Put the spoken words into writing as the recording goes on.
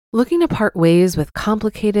Looking to part ways with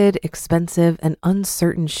complicated, expensive, and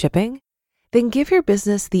uncertain shipping? Then give your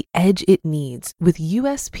business the edge it needs with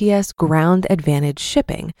USPS Ground Advantage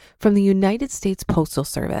shipping from the United States Postal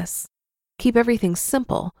Service. Keep everything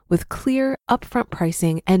simple with clear, upfront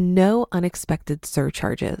pricing and no unexpected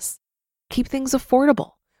surcharges. Keep things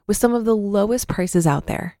affordable with some of the lowest prices out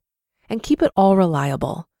there. And keep it all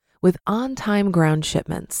reliable with on-time ground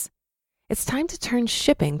shipments. It's time to turn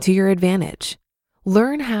shipping to your advantage.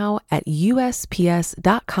 Learn how at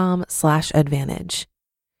USPS.com/advantage.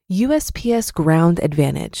 USPS Ground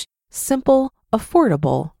Advantage. Simple,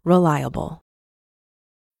 affordable, reliable.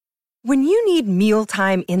 When you need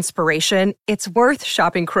mealtime inspiration, it's worth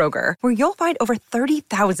shopping Kroger, where you'll find over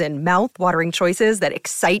 30,000 mouth-watering choices that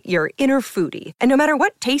excite your inner foodie. And no matter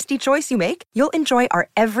what tasty choice you make, you'll enjoy our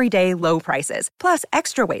everyday low prices, plus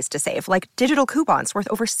extra ways to save, like digital coupons worth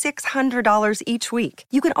over $600 each week.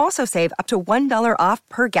 You can also save up to $1 off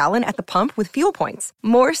per gallon at the pump with fuel points.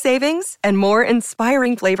 More savings and more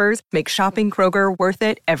inspiring flavors make shopping Kroger worth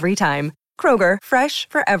it every time. Kroger, fresh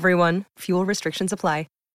for everyone. Fuel restrictions apply.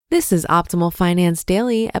 This is Optimal Finance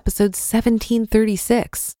Daily, episode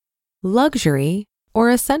 1736, Luxury or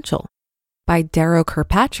Essential, by Darrow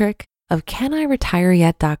Kirkpatrick of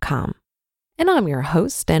CanIRetireYet.com. And I'm your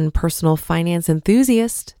host and personal finance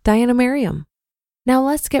enthusiast, Diana Merriam. Now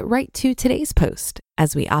let's get right to today's post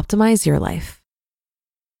as we optimize your life.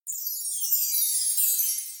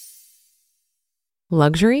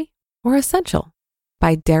 Luxury or Essential,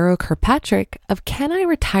 by Darrow Kirkpatrick of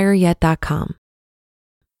CanIRetireYet.com.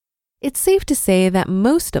 It's safe to say that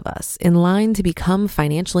most of us in line to become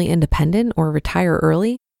financially independent or retire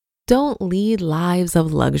early don't lead lives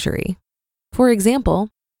of luxury. For example,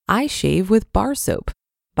 I shave with bar soap,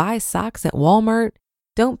 buy socks at Walmart,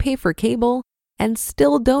 don't pay for cable, and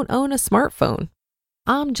still don't own a smartphone.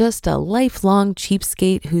 I'm just a lifelong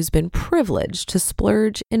cheapskate who's been privileged to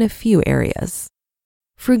splurge in a few areas.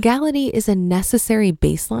 Frugality is a necessary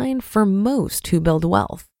baseline for most who build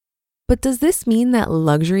wealth. But does this mean that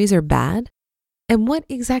luxuries are bad? And what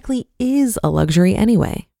exactly is a luxury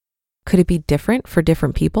anyway? Could it be different for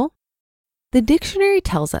different people? The dictionary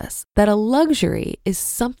tells us that a luxury is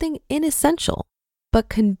something inessential, but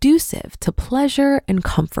conducive to pleasure and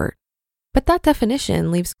comfort. But that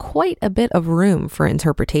definition leaves quite a bit of room for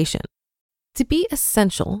interpretation. To be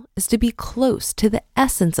essential is to be close to the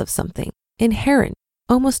essence of something, inherent,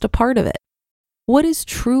 almost a part of it. What is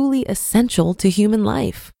truly essential to human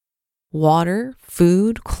life? Water,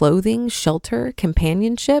 food, clothing, shelter,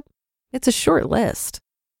 companionship, it's a short list.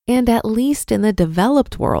 And at least in the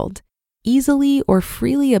developed world, easily or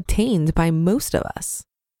freely obtained by most of us.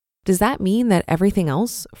 Does that mean that everything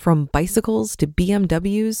else, from bicycles to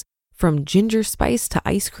BMWs, from ginger spice to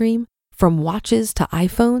ice cream, from watches to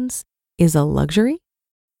iPhones, is a luxury?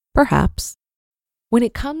 Perhaps. When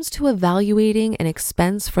it comes to evaluating an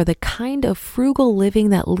expense for the kind of frugal living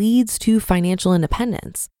that leads to financial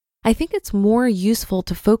independence, I think it's more useful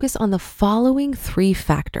to focus on the following three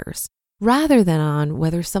factors, rather than on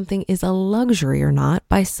whether something is a luxury or not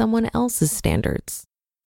by someone else's standards.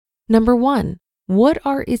 Number one, what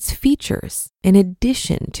are its features in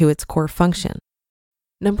addition to its core function?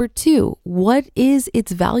 Number two, what is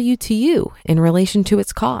its value to you in relation to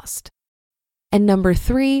its cost? And number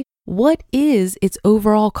three, what is its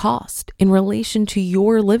overall cost in relation to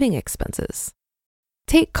your living expenses?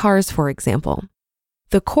 Take cars, for example.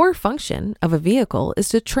 The core function of a vehicle is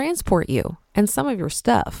to transport you and some of your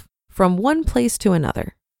stuff from one place to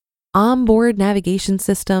another. Onboard navigation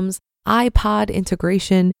systems, iPod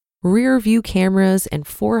integration, rear view cameras, and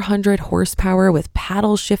 400 horsepower with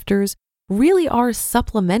paddle shifters really are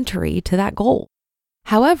supplementary to that goal.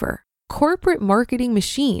 However, corporate marketing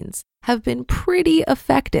machines have been pretty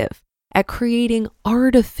effective at creating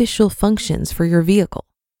artificial functions for your vehicle,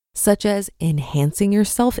 such as enhancing your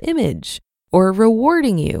self-image, or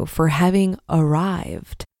rewarding you for having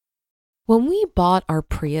arrived. When we bought our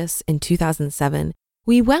Prius in 2007,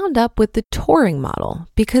 we wound up with the touring model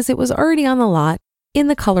because it was already on the lot in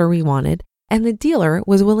the color we wanted, and the dealer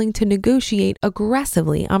was willing to negotiate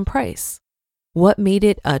aggressively on price. What made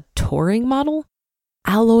it a touring model?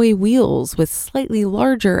 Alloy wheels with slightly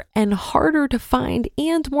larger and harder to find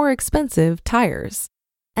and more expensive tires,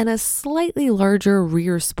 and a slightly larger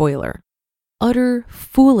rear spoiler. Utter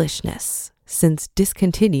foolishness, since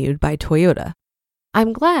discontinued by Toyota.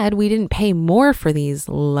 I'm glad we didn't pay more for these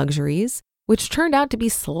luxuries, which turned out to be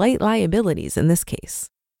slight liabilities in this case.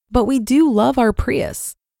 But we do love our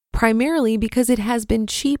Prius, primarily because it has been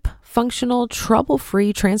cheap, functional,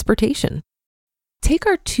 trouble-free transportation. Take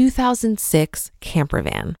our 2006 camper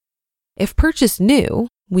van. If purchased new,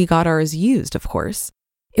 we got ours used, of course,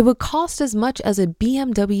 It would cost as much as a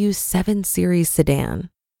BMW 7 Series sedan.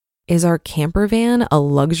 Is our camper van a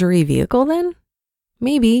luxury vehicle then?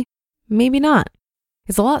 Maybe, maybe not.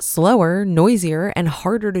 It's a lot slower, noisier, and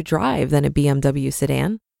harder to drive than a BMW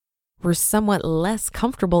sedan. We're somewhat less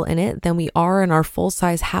comfortable in it than we are in our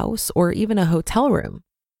full-size house or even a hotel room.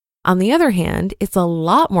 On the other hand, it's a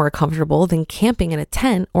lot more comfortable than camping in a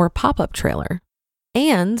tent or a pop-up trailer.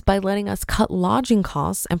 And by letting us cut lodging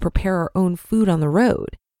costs and prepare our own food on the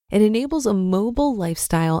road, it enables a mobile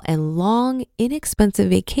lifestyle and long, inexpensive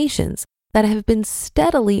vacations that have been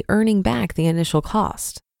steadily earning back the initial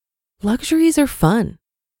cost. Luxuries are fun.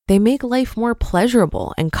 They make life more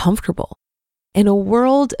pleasurable and comfortable. In a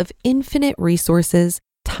world of infinite resources,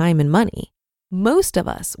 time, and money, most of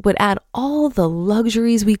us would add all the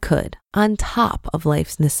luxuries we could on top of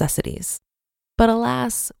life's necessities. But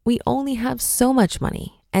alas, we only have so much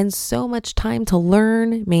money and so much time to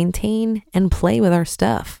learn, maintain, and play with our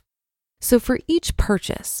stuff. So for each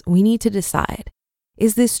purchase, we need to decide,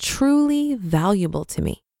 is this truly valuable to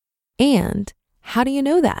me? And how do you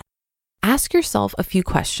know that? Ask yourself a few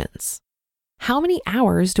questions. How many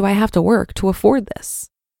hours do I have to work to afford this?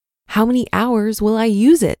 How many hours will I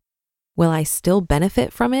use it? Will I still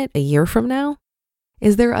benefit from it a year from now?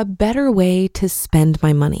 Is there a better way to spend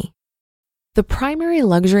my money? The primary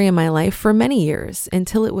luxury in my life for many years,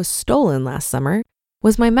 until it was stolen last summer,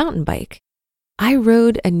 was my mountain bike. I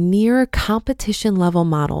rode a near competition level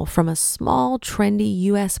model from a small, trendy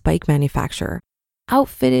US bike manufacturer,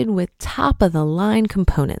 outfitted with top of the line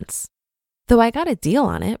components. Though I got a deal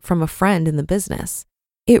on it from a friend in the business,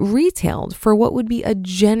 it retailed for what would be a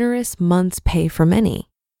generous month's pay for many.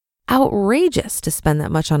 Outrageous to spend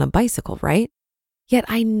that much on a bicycle, right? Yet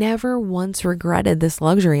I never once regretted this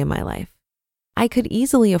luxury in my life. I could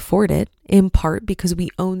easily afford it, in part because we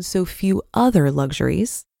own so few other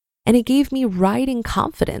luxuries, and it gave me riding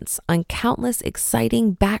confidence on countless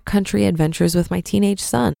exciting backcountry adventures with my teenage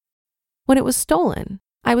son. When it was stolen,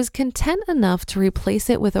 I was content enough to replace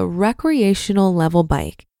it with a recreational level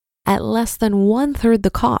bike at less than 1/3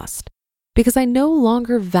 the cost, because I no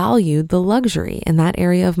longer valued the luxury in that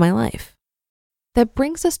area of my life. That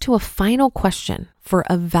brings us to a final question for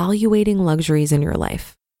evaluating luxuries in your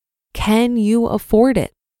life. Can you afford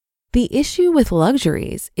it? The issue with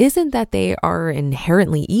luxuries isn't that they are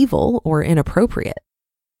inherently evil or inappropriate.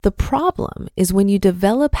 The problem is when you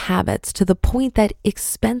develop habits to the point that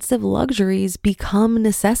expensive luxuries become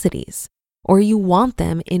necessities, or you want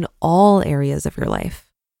them in all areas of your life.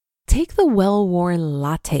 Take the well-worn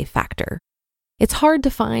latte factor. It's hard to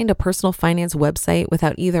find a personal finance website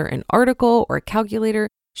without either an article or a calculator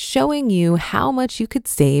showing you how much you could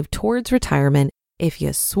save towards retirement if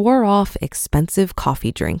you swore off expensive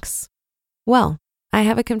coffee drinks. Well, I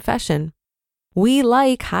have a confession. We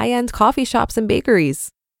like high-end coffee shops and bakeries.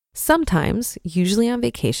 Sometimes, usually on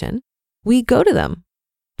vacation, we go to them,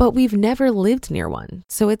 but we've never lived near one,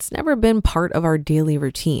 so it's never been part of our daily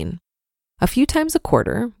routine. A few times a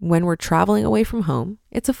quarter, when we're traveling away from home,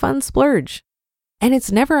 it's a fun splurge. And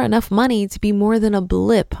it's never enough money to be more than a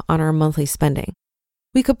blip on our monthly spending.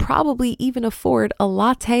 We could probably even afford a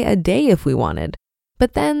latte a day if we wanted,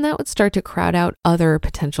 but then that would start to crowd out other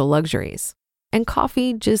potential luxuries. And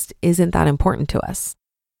coffee just isn't that important to us.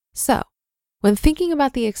 So, when thinking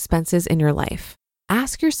about the expenses in your life,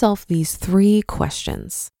 ask yourself these 3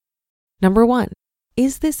 questions. Number 1,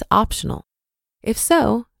 is this optional? If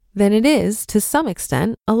so, then it is, to some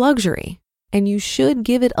extent, a luxury, and you should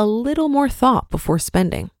give it a little more thought before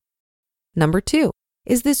spending. Number 2,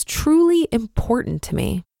 is this truly important to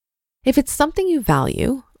me? If it's something you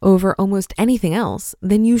value over almost anything else,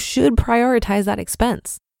 then you should prioritize that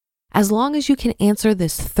expense, as long as you can answer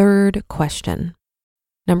this 3rd question.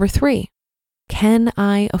 Number 3, can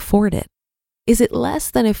I afford it? Is it less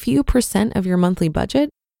than a few % of your monthly budget,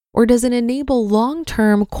 or does it enable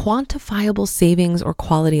long-term quantifiable savings or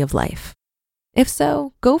quality of life? If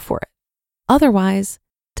so, go for it. Otherwise,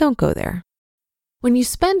 don't go there. When you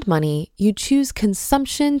spend money, you choose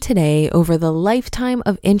consumption today over the lifetime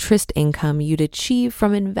of interest income you'd achieve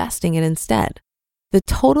from investing it instead. The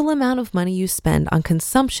total amount of money you spend on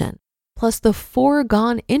consumption plus the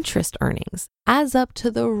foregone interest earnings adds up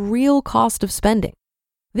to the real cost of spending.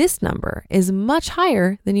 This number is much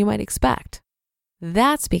higher than you might expect.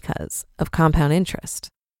 That's because of compound interest.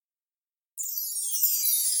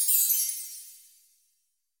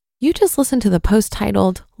 You just listened to the post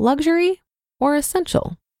titled Luxury or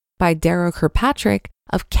Essential by Darrow Kirkpatrick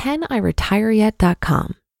of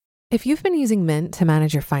CanIRetireYet.com. If you've been using Mint to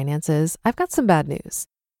manage your finances, I've got some bad news.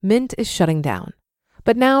 Mint is shutting down.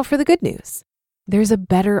 But now for the good news. There's a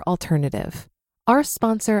better alternative. Our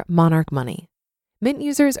sponsor, Monarch Money. Mint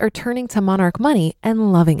users are turning to Monarch Money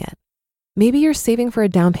and loving it. Maybe you're saving for a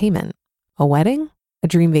down payment, a wedding, a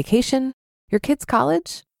dream vacation, your kid's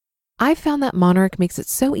college. I've found that Monarch makes it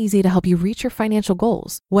so easy to help you reach your financial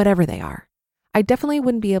goals, whatever they are. I definitely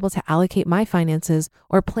wouldn't be able to allocate my finances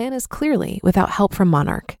or plan as clearly without help from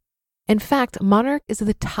Monarch. In fact, Monarch is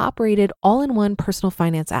the top-rated all-in-one personal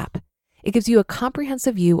finance app. It gives you a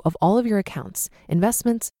comprehensive view of all of your accounts,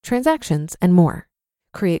 investments, transactions, and more.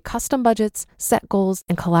 Create custom budgets, set goals,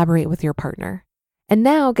 and collaborate with your partner. And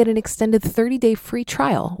now get an extended 30-day free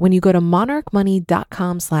trial when you go to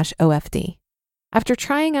monarchmoney.com/OFD. After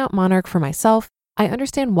trying out Monarch for myself, I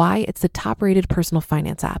understand why it's the top-rated personal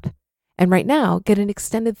finance app. And right now, get an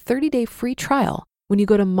extended 30-day free trial when you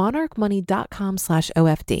go to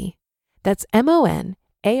monarchmoney.com/OFD. That's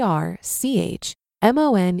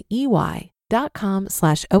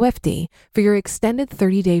monarchmoney.com/OFD for your extended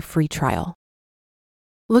 30-day free trial.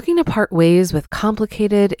 Looking to part ways with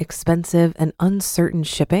complicated, expensive, and uncertain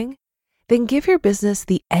shipping? Then give your business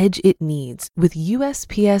the edge it needs with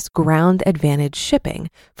USPS Ground Advantage shipping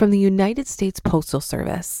from the United States Postal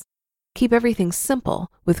Service. Keep everything simple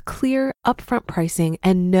with clear, upfront pricing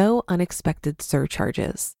and no unexpected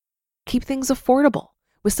surcharges. Keep things affordable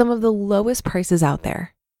with some of the lowest prices out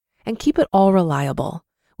there. And keep it all reliable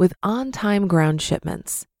with on-time ground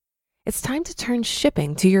shipments. It's time to turn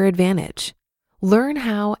shipping to your advantage. Learn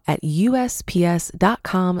how at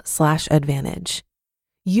USPS.com/advantage.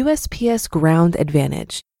 USPS Ground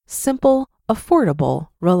Advantage. Simple, affordable,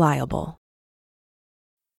 reliable.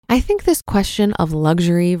 I think this question of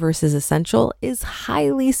luxury versus essential is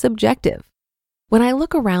highly subjective. When I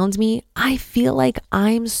look around me, I feel like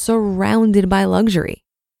I'm surrounded by luxury.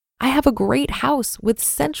 I have a great house with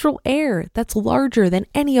central air that's larger than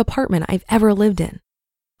any apartment I've ever lived in.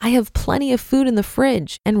 I have plenty of food in the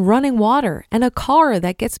fridge and running water and a car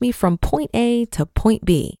that gets me from point A to point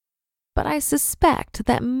B. But I suspect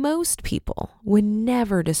that most people would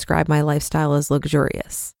never describe my lifestyle as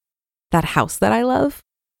luxurious. That house that I love?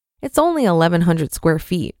 It's only 1,100 square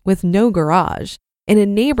feet with no garage in a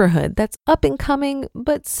neighborhood that's up and coming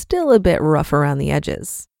but still a bit rough around the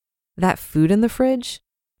edges. That food in the fridge?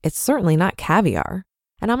 It's certainly not caviar.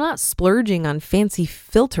 And I'm not splurging on fancy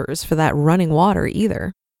filters for that running water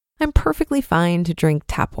either. I'm perfectly fine to drink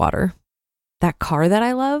tap water. That car that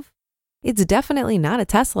I love? It's definitely not a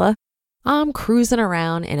Tesla. I'm cruising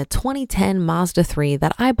around in a 2010 Mazda 3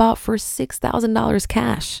 that I bought for $6,000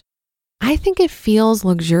 cash. I think it feels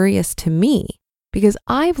luxurious to me because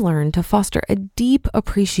I've learned to foster a deep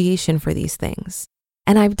appreciation for these things,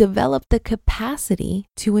 and I've developed the capacity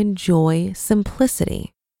to enjoy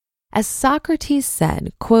simplicity. As Socrates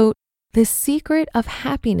said, quote, "The secret of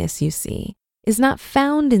happiness, you see, is not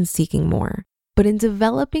found in seeking more, but in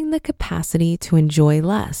developing the capacity to enjoy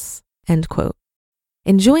less," end quote.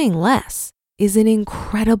 Enjoying less is an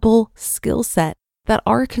incredible skill set that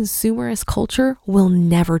our consumerist culture will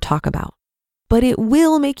never talk about. But it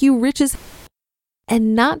will make you rich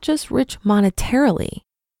and not just rich monetarily,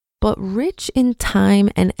 but rich in time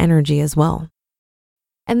and energy as well.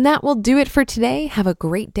 And that will do it for today. Have a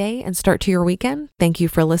great day and start to your weekend. Thank you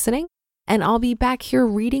for listening. And I'll be back here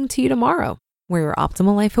reading to you tomorrow, where your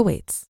optimal life awaits.